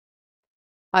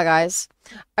Hi guys.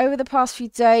 Over the past few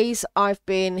days, I've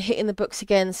been hitting the books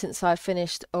again since I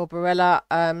finished Umbrella,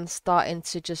 starting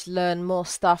to just learn more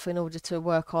stuff in order to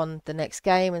work on the next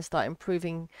game and start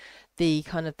improving the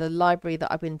kind of the library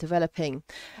that I've been developing.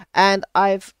 And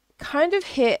I've kind of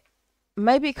hit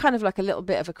maybe kind of like a little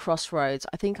bit of a crossroads.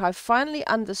 I think I finally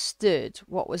understood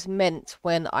what was meant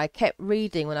when I kept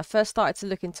reading. When I first started to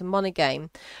look into MonoGame,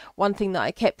 one thing that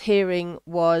I kept hearing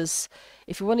was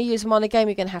if you want to use MonoGame,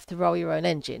 you're going to have to roll your own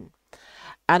engine.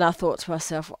 And I thought to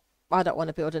myself, I don't want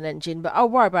to build an engine, but I'll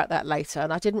worry about that later.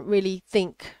 And I didn't really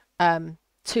think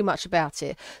too much about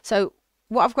it. So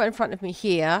what I've got in front of me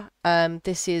here,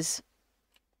 this is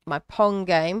my Pong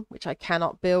game, which I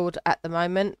cannot build at the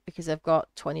moment because I've got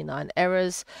 29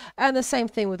 errors. And the same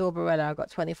thing with Orborella, I've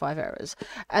got 25 errors.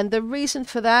 And the reason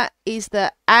for that is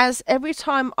that as every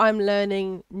time I'm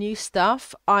learning new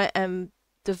stuff, I am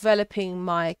developing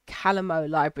my Calimoe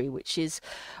library, which is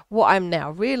what I'm now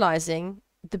realizing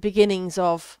the beginnings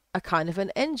of a kind of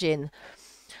an engine.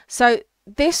 So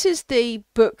this is the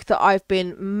book that I've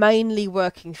been mainly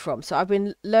working from. So I've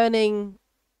been learning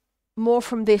more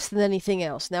from this than anything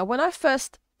else. Now, when I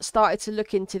first started to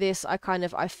look into this, I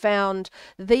found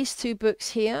these two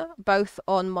books here, both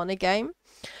on MonoGame,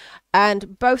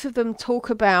 and both of them talk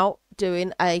about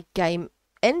doing a game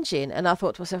engine. And I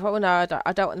thought to myself, oh no,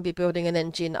 I don't want to be building an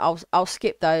engine. I'll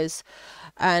skip those.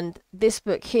 And this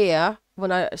book here,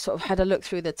 when I sort of had a look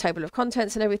through the table of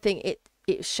contents and everything,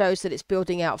 it shows that it's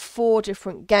building out 4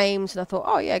 different games. And I thought,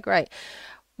 oh yeah, great.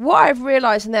 What I've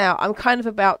realized now, I'm kind of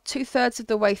about 2/3 of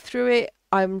the way through it.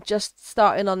 I'm just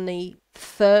starting on the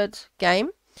 3rd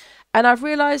game, and I've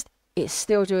realized it's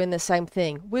still doing the same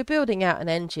thing. We're building out an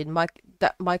engine. My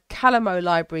Calimoe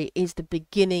library is the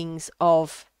beginnings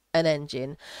of an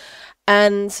engine.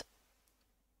 And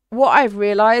what I've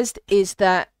realized is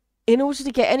that in order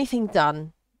to get anything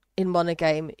done in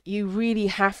MonoGame, you really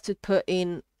have to put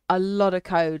in a lot of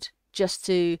code just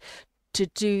to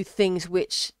do things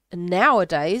which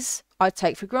nowadays I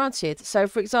take for granted. So,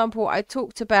 for example, I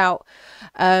talked about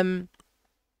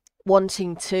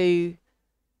wanting to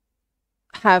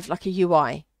have like a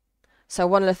UI. So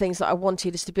one of the things that I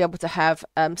wanted is to be able to have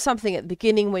something at the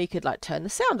beginning where you could like turn the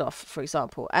sound off, for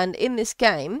example. And in this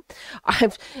game,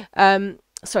 I've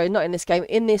sorry, not in this game,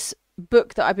 in this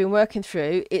book that I've been working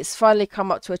through, it's finally come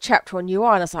up to a chapter on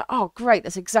UI, and I was like, oh great,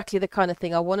 that's exactly the kind of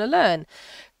thing I want to learn.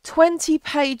 20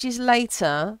 pages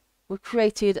later, we've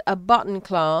created a button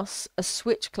class, a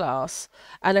switch class,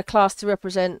 and a class to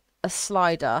represent a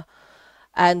slider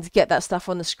and get that stuff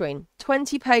on the screen.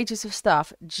 20 pages of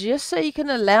stuff just so you can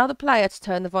allow the player to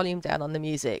turn the volume down on the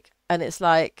music. And it's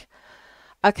like,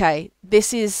 okay,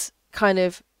 this is kind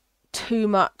of too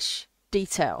much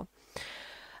detail.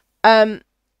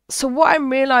 So what I'm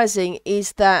realizing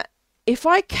is that if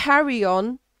I carry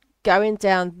on going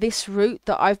down this route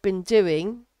that I've been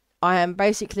doing, I am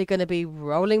basically going to be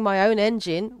rolling my own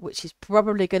engine, which is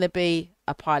probably going to be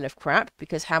a pile of crap,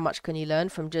 because how much can you learn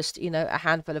from just, a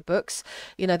handful of books?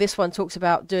 This one talks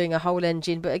about doing a whole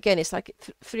engine, but again, it's like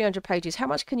 300 pages. How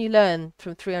much can you learn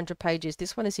from 300 pages?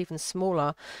 This one is even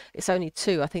smaller. It's only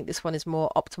 2. I think this one is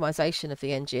more optimization of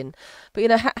the engine.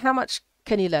 But, how much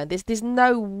can you learn? There's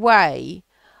no way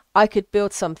I could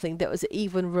build something that was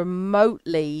even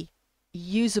remotely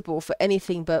usable for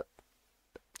anything but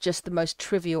just the most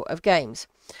trivial of games.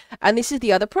 And this is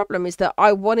the other problem, is that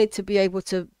I wanted to be able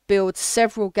to build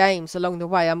several games along the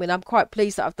way. I mean, I'm quite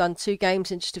pleased that I've done 2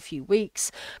 games in just a few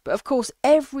weeks, but of course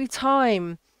every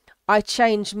time I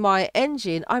change my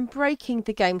engine, I'm breaking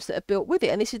the games that are built with it.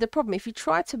 And this is the problem. If you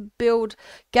try to build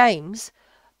games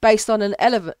based on an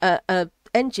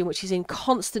engine which is in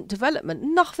constant development,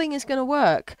 nothing is going to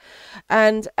work.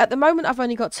 And at the moment I've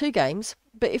only got 2 games,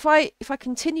 but if I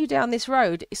continue down this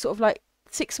road, it's sort of like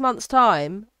 6 months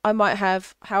time I might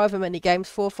have however many games,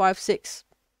 4, 5, 6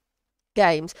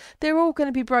 games. They're all going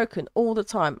to be broken all the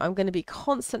time. I'm going to be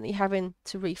constantly having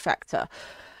to refactor.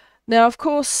 Now, of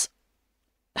course,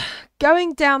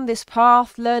 going down this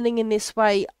path, learning in this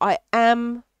way, I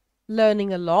am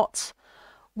learning a lot,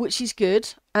 which is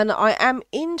good. And I am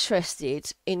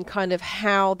interested in kind of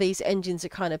how these engines are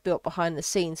kind of built behind the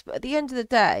scenes. But at the end of the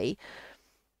day,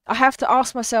 I have to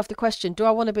ask myself the question, do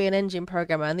I want to be an engine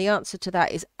programmer? And the answer to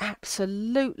that is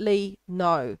absolutely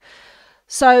no.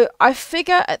 So I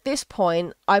figure at this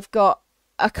point, I've got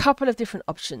a couple of different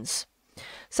options.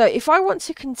 So if I want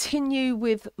to continue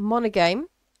with MonoGame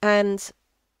and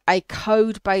a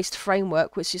code-based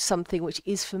framework, which is something which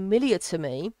is familiar to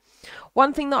me,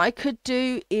 one thing that I could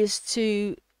do is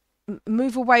to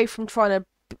move away from trying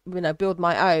to build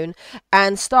my own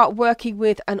and start working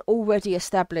with an already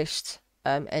established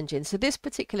engines. So this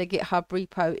particular GitHub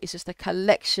repo is just a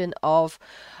collection of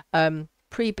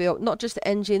pre-built, not just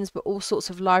engines, but all sorts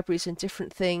of libraries and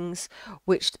different things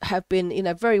which have been, you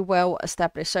know, very well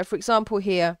established. So for example,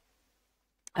 here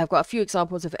I've got a few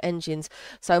examples of engines.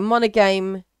 So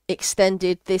MonoGame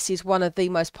Extended, this is one of the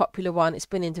most popular one. It's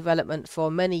been in development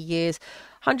for many years.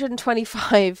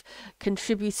 125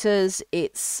 contributors.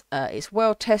 It's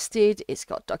well tested. It's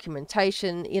got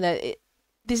documentation. You know,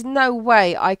 there's no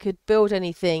way I could build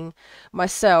anything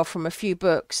myself from a few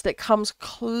books that comes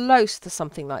close to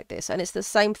something like this. And it's the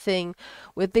same thing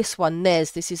with this one,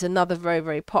 NES. This is another very,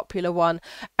 very popular one.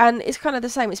 And it's kind of the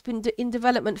same. It's been in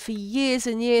development for years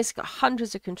and years. It's got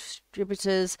hundreds of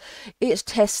contributors. It's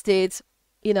tested.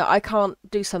 You know, I can't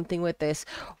do something with this.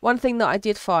 One thing that I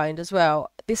did find as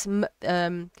well, this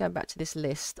going back to this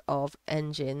list of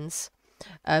engines,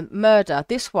 Murder.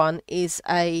 This one is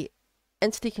a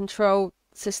entity control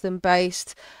system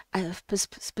based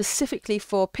specifically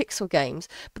for pixel games,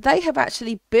 but they have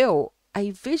actually built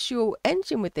a visual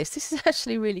engine with this. This is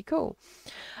actually really cool.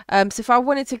 So if I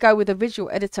wanted to go with a visual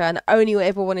editor and only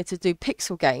ever wanted to do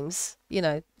pixel games, you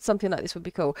know, something like this would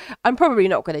be cool. I'm probably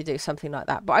not going to do something like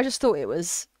that, but I just thought it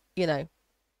was, you know,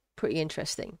 pretty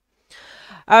interesting.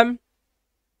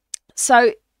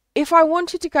 So if I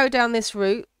wanted to go down this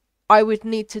route, I would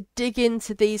need to dig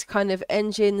into these kind of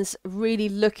engines, really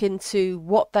look into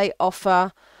what they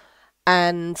offer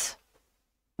and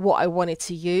what I wanted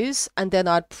to use, and then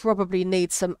I'd probably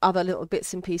need some other little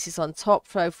bits and pieces on top.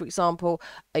 So for example,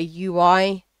 a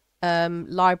UI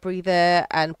library there,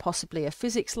 and possibly a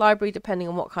physics library depending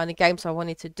on what kind of games I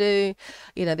wanted to do.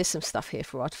 You know, there's some stuff here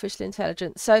for artificial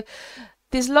intelligence. So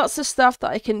there's lots of stuff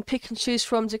that I can pick and choose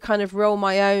from to kind of roll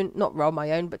my own, not roll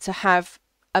my own, but to have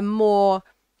a more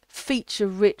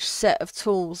feature-rich set of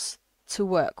tools to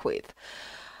work with.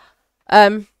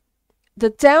 The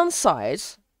downside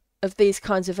of these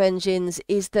kinds of engines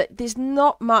is that there's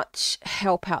not much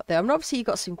help out there. I mean, obviously you've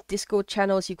got some Discord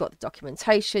channels, you've got the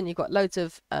documentation, you've got loads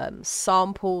of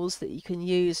samples that you can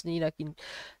use, and you know, you can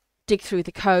dig through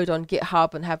the code on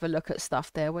GitHub and have a look at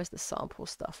stuff there. Where's the sample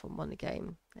stuff on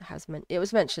MonoGame? It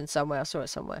was mentioned somewhere. I saw it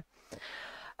somewhere.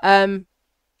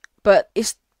 But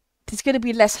there's going to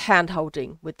be less hand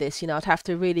holding with this. You know, I'd have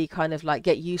to really kind of like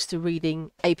get used to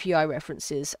reading API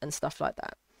references and stuff like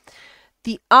that.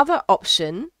 The other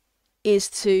option is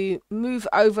to move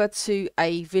over to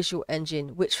a visual engine,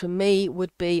 which for me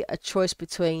would be a choice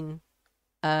between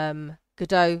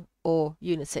Godot or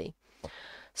Unity.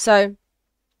 So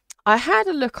I had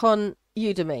a look on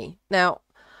Udemy. Now,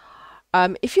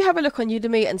 if you have a look on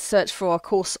Udemy and search for a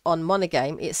course on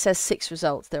MonoGame, it says 6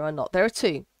 results. There are not. There are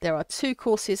 2. There are 2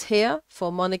 courses here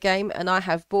for MonoGame, and I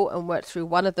have bought and worked through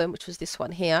one of them, which was this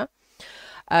one here.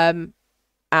 And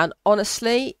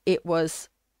honestly, it was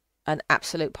an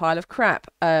absolute pile of crap.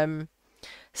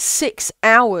 6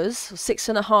 hours,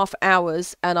 6.5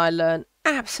 hours, and I learned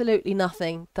absolutely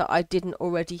nothing that I didn't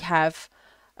already have,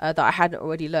 that I hadn't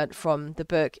already learned from the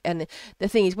book. And the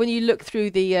thing is, when you look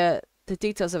through the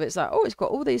details of it, it's like, oh, it's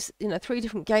got all these, you know, 3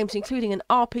 different games, including an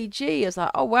RPG. It's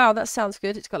like, oh wow, that sounds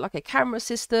good. It's got like a camera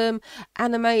system,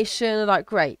 animation, like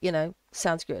great, you know,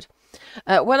 sounds good.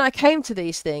 When I came to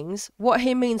these things, what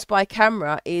he means by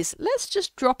camera is let's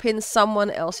just drop in someone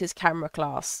else's camera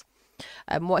class.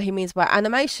 And what he means by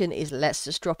animation is let's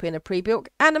just drop in a pre-built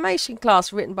animation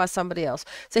class written by somebody else.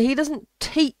 So he doesn't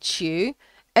teach you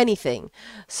anything.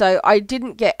 So I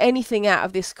didn't get anything out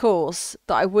of this course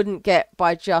that I wouldn't get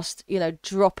by just, you know,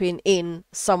 dropping in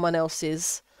someone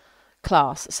else's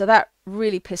class. So that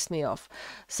really pissed me off.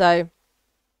 So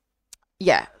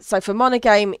yeah, so for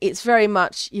MonoGame, it's very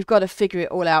much, you've got to figure it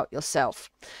all out yourself.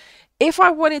 If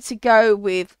I wanted to go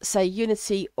with, say,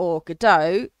 Unity or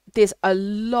Godot, there's a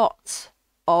lot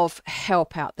of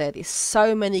help out there. There's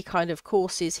so many kind of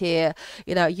courses here.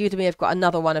 You know, Udemy have got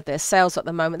another one of their sales at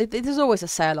the moment. There's always a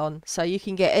sale on, so you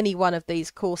can get any one of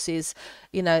these courses.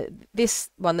 You know,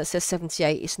 this one that says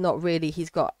 78, it's not really,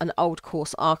 he's got an old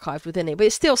course archived within it, but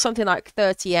it's still something like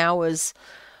 30 hours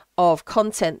of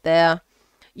content there.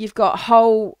 You've got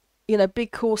whole, you know,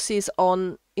 big courses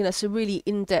on, you know, some really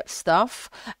in-depth stuff.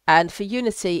 And for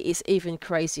Unity, it's even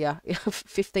crazier.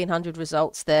 1,500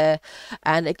 results there.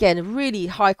 And again, really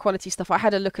high quality stuff. I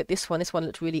had a look at this one. This one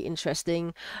looked really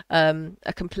interesting. A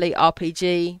complete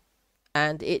RPG.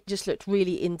 And it just looked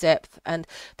really in-depth. And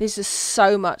there's just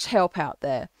so much help out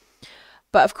there.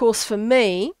 But of course, for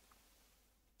me,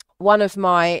 one of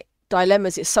my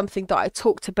dilemmas is something that I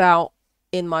talked about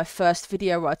in my first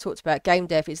video where I talked about game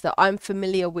dev, is that I'm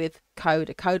familiar with code,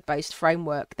 a code-based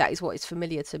framework. That is what is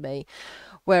familiar to me.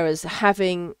 Whereas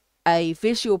having a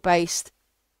visual-based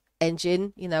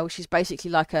engine, you know, which is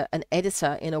basically like an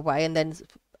editor in a way, and then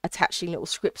attaching little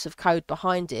scripts of code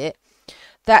behind it.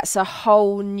 That's a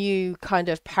whole new kind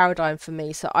of paradigm for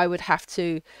me. So I would have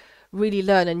to really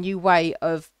learn a new way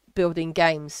of building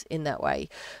games in that way.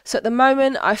 So at the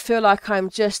moment, I feel like I'm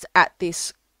just at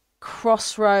this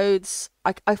crossroads.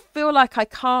 I feel like I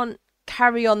can't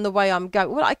carry on the way I'm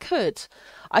going. Well, I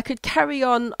could carry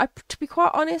on. To be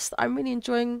quite honest, I'm really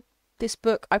enjoying this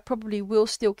book. I probably will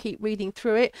still keep reading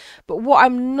through it. But what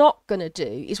I'm not going to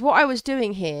do is what I was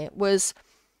doing here was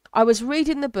I was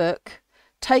reading the book,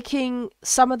 taking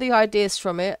some of the ideas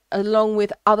from it along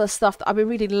with other stuff that I've been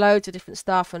reading, loads of different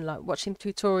stuff and like watching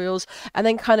tutorials, and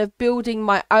then kind of building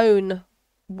my own,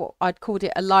 what I'd called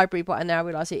it a library, but I now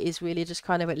realize it is really just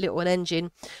kind of a little engine,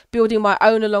 building my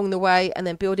own along the way and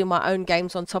then building my own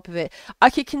games on top of it. I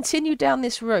could continue down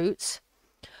this route,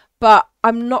 but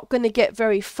I'm not going to get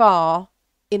very far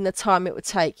in the time it would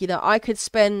take. You know, I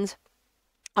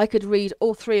could read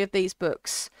all 3 of these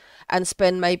books and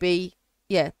spend maybe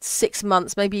 6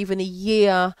 months, maybe even a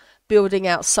year building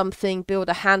out something, build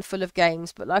a handful of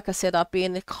games. But like I said, I'd be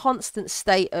in a constant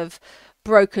state of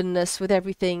brokenness with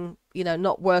everything, you know,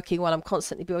 not working while I'm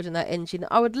constantly building that engine.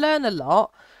 I would learn a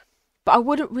lot, but I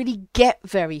wouldn't really get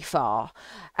very far.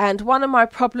 And one of my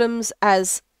problems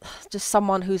as just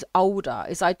someone who's older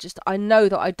is I know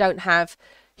that I don't have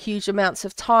huge amounts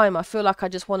of time. I feel like I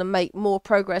just want to make more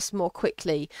progress more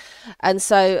quickly. And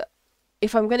so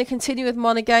if I'm going to continue with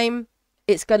MonoGame,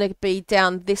 it's going to be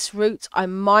down this route. I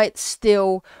might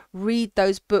still read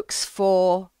those books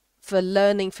for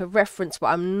learning, for reference, but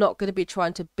I'm not going to be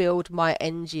trying to build my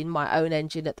engine, my own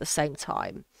engine at the same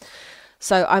time.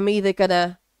 So I'm either going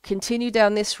to continue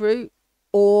down this route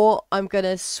or I'm going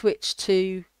to switch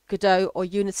to Godot or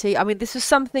Unity. I mean, this is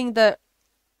something that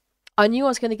I knew I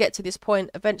was going to get to this point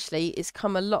eventually. It's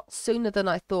come a lot sooner than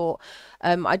I thought.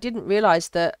 I didn't realize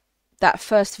that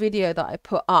first video that I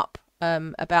put up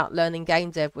about learning game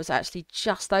dev was actually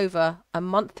just over a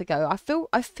month ago. I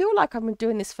feel like I've been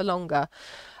doing this for longer.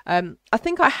 I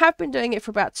think I have been doing it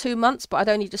for about 2 months, but I'd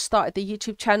only just started the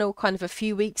YouTube channel kind of a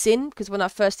few weeks in, because when I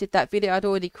first did that video, I'd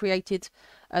already created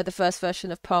the first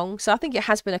version of Pong. So I think it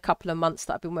has been a couple of months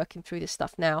that I've been working through this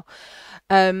stuff now.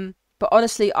 But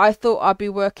honestly, I thought I'd be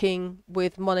working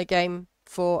with MonoGame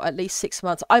for at least 6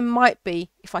 months. I might be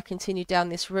if I continue down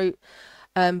this route.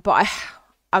 But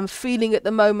I'm feeling at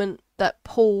the moment that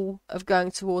pull of going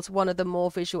towards one of the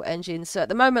more visual engines. So at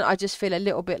the moment, I just feel a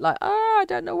little bit like, I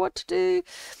don't know what to do.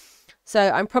 So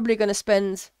I'm probably going to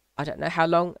spend, I don't know how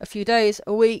long, a few days,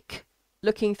 a week,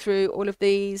 looking through all of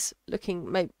these,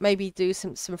 maybe do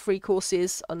some free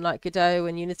courses on like Godot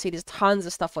and Unity. There's tons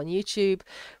of stuff on YouTube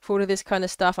for all of this kind of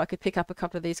stuff. I could pick up a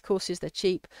couple of these courses. They're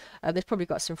cheap. They've probably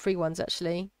got some free ones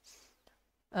actually.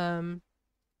 Oh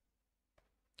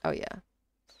yeah.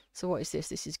 So what is this?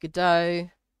 This is Godot.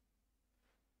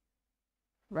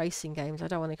 Racing games. I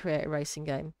don't want to create a racing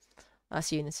game.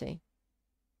 That's Unity.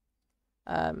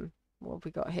 What have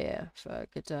we got here for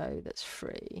Godot that's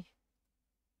free?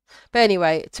 But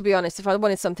anyway, to be honest, if I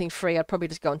wanted something free, I'd probably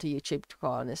just go onto YouTube, to be quite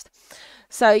honest.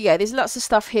 So yeah, there's lots of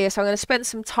stuff here. So I'm going to spend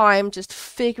some time just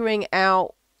figuring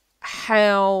out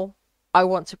how I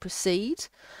want to proceed,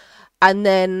 and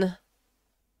then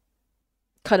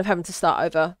kind of having to start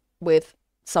over with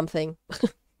something.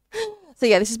 So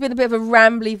yeah, this has been a bit of a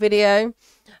rambly video,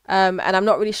 and I'm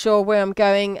not really sure where I'm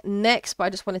going next, but I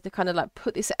just wanted to kind of like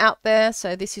put this out there.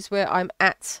 So this is where I'm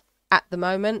at the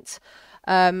moment.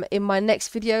 In my next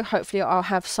video, hopefully I'll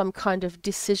have some kind of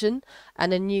decision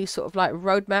and a new sort of like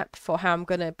roadmap for how I'm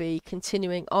going to be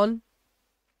continuing on.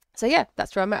 So yeah,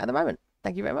 that's where I'm at the moment.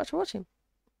 Thank you very much for watching.